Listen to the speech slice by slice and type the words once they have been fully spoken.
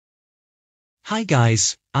Hi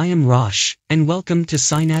guys, I am Rosh, and welcome to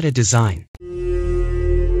Signata Design.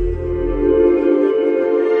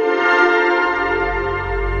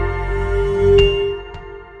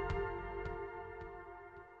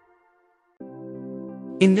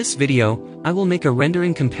 In this video, I will make a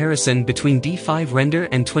rendering comparison between D5 Render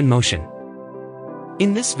and Twinmotion.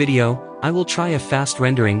 In this video, I will try a fast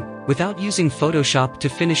rendering, without using Photoshop to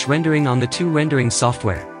finish rendering on the two rendering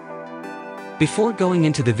software. Before going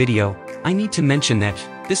into the video, I need to mention that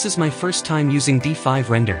this is my first time using D5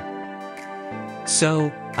 Render.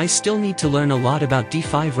 So, I still need to learn a lot about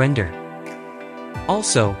D5 Render.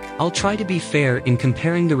 Also, I'll try to be fair in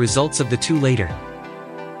comparing the results of the two later.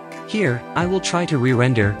 Here, I will try to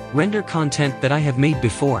render content that I have made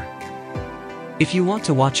before. If you want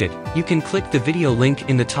to watch it, you can click the video link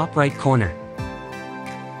in the top right corner.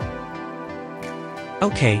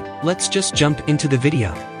 Okay, let's just jump into the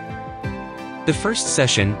video. The first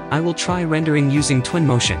session, I will try rendering using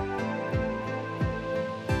Twinmotion.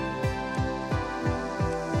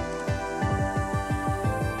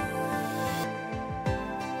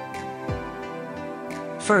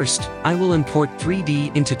 First, I will import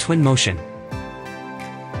 3D into Twinmotion.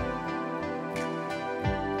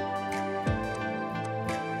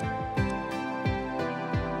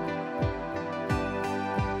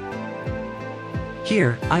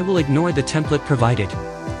 Here, I will ignore the template provided.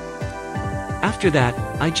 After that,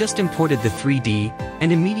 I just imported the 3D,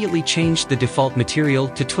 and immediately changed the default material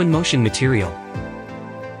to Twinmotion material.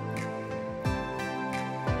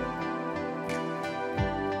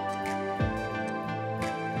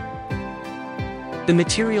 The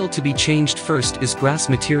material to be changed first is grass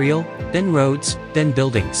material, then roads, then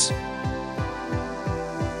buildings.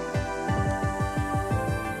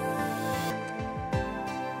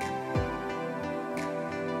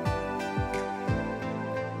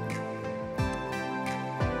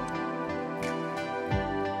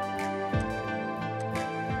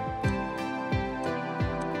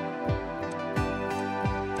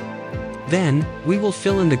 Then, we will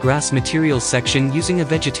fill in the grass materials section using a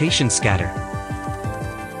vegetation scatter.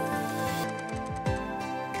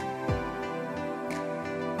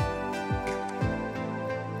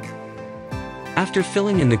 After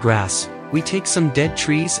filling in the grass, we take some dead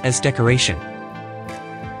trees as decoration.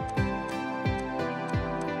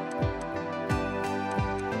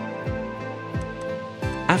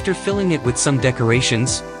 After filling it with some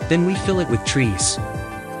decorations, then we fill it with trees.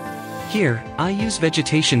 Here, I use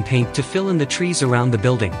vegetation paint to fill in the trees around the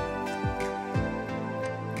building.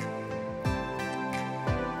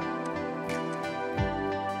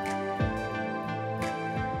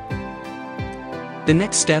 The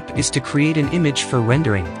next step is to create an image for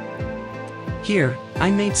rendering. Here,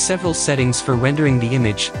 I made several settings for rendering the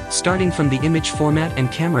image, starting from the image format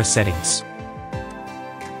and camera settings.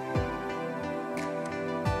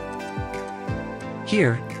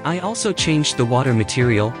 Here, I also changed the water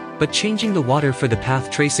material, but changing the water for the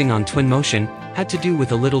path tracing on Twinmotion had to do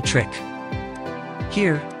with a little trick.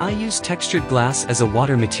 Here, I use textured glass as a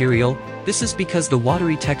water material. This is because the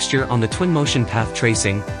watery texture on the Twinmotion path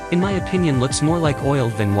tracing, in my opinion, looks more like oil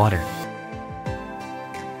than water.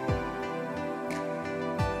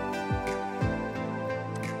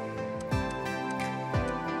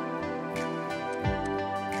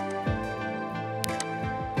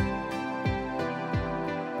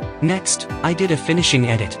 Next, I did a finishing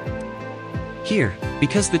edit. Here,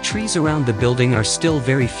 because the trees around the building are still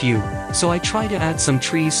very few, so I try to add some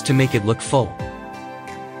trees to make it look full.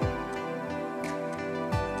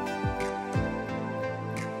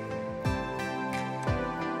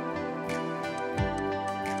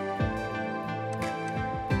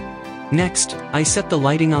 Next, I set the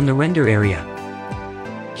lighting on the render area.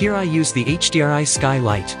 Here I use the HDRI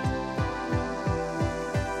skylight.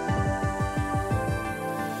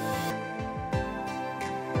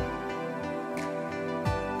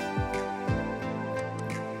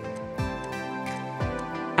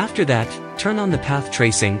 After that, turn on the path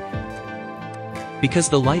tracing. Because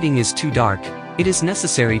the lighting is too dark, it is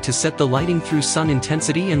necessary to set the lighting through sun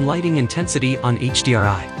intensity and lighting intensity on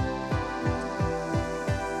HDRI.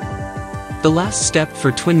 The last step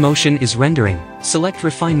for Twinmotion is rendering. Select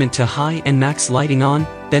refinement to high and max lighting on,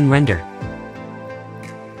 then render.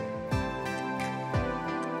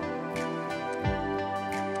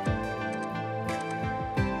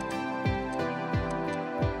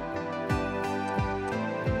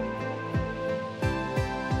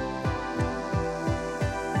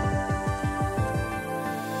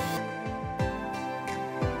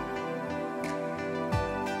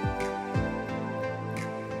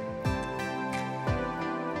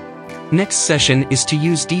 Next session is to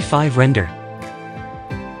use D5 Render.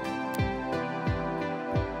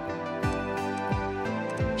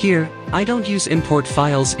 Here, I don't use import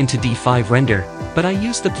files into D5 Render, but I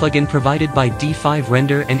use the plugin provided by D5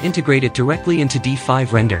 Render and integrate it directly into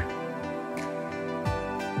D5 Render.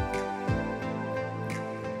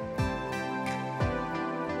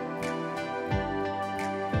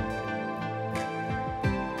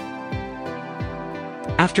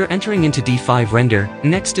 After entering into D5 Render,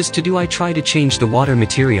 next is I try to change the water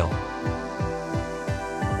material.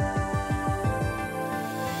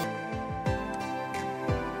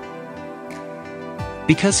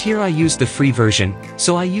 Because here I use the free version,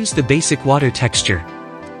 so I use the basic water texture.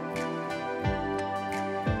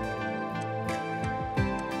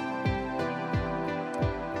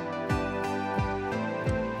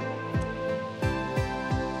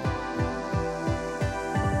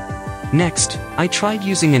 Next, I tried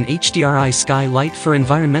using an HDRI sky light for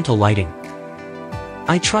environmental lighting.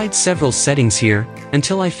 I tried several settings here,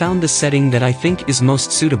 until I found the setting that I think is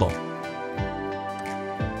most suitable.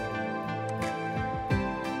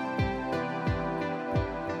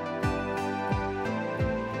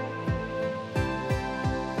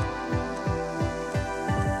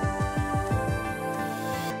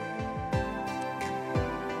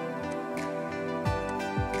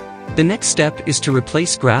 The next step is to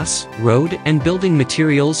replace grass, road, and building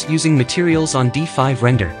materials using materials on D5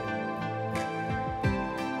 Render.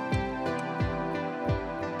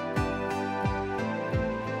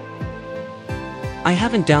 I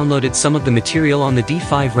haven't downloaded some of the material on the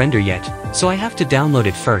D5 Render yet, so I have to download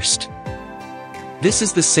it first. This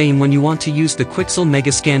is the same when you want to use the Quixel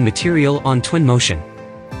Megascan material on Twinmotion.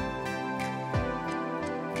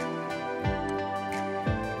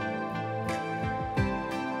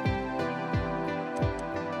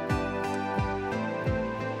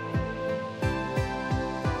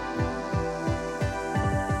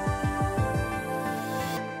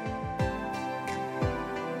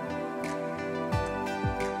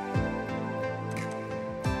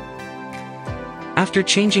 After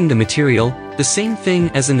changing the material, the same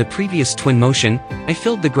thing as in the previous Twinmotion, I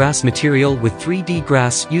filled the grass material with 3D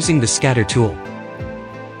grass using the scatter tool.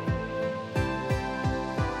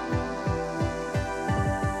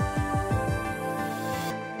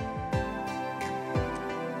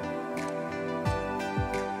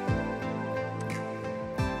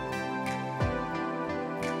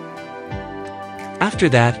 After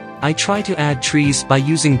that, I try to add trees by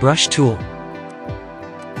using brush tool.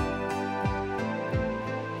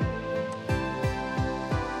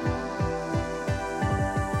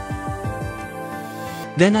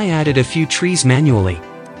 Then I added a few trees manually.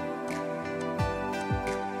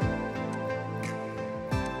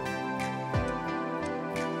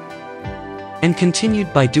 And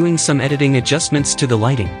continued by doing some editing adjustments to the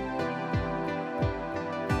lighting.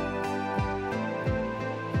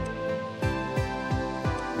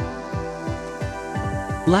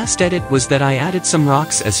 Last edit was that I added some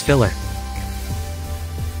rocks as filler.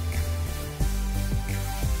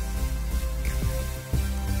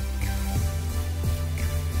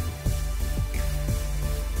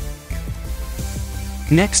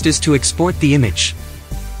 Next is to export the image.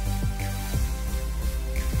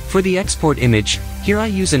 For the export image, here I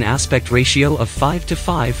use an aspect ratio of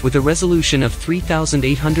 5:5 with a resolution of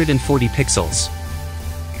 3840 pixels.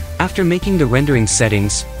 After making the rendering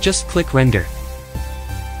settings, just click Render.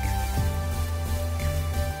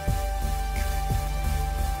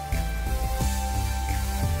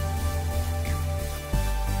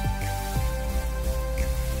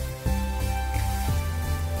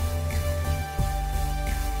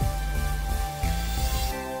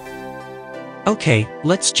 Okay,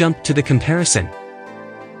 let's jump to the comparison.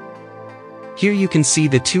 Here you can see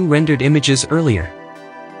the two rendered images earlier.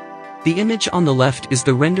 The image on the left is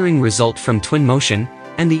the rendering result from Twinmotion,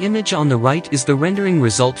 and the image on the right is the rendering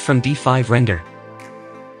result from D5 Render.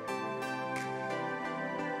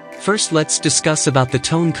 First let's discuss about the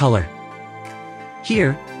tone color.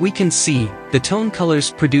 Here, we can see, the tone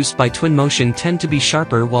colors produced by Twinmotion tend to be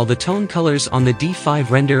sharper while the tone colors on the D5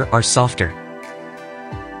 Render are softer.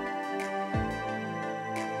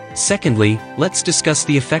 Secondly, let's discuss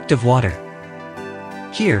the effect of water.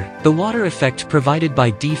 Here, the water effect provided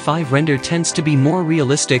by D5 Render tends to be more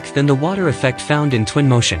realistic than the water effect found in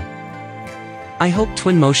Twinmotion. I hope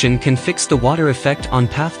Twinmotion can fix the water effect on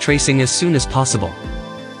path tracing as soon as possible.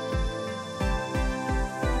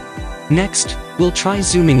 Next, we'll try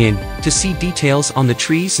zooming in, to see details on the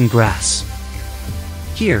trees and grass.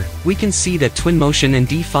 Here, we can see that Twinmotion and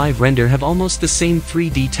D5 Render have almost the same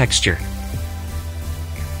 3D texture.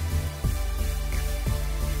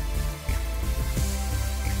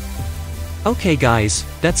 Okay guys,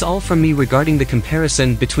 that's all from me regarding the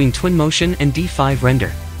comparison between Twinmotion and D5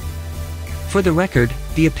 Render. For the record,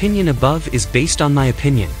 the opinion above is based on my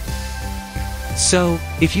opinion. So,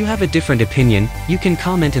 if you have a different opinion, you can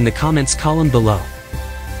comment in the comments column below.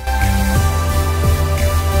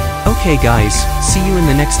 Okay guys, see you in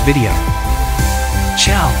the next video.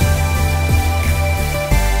 Ciao!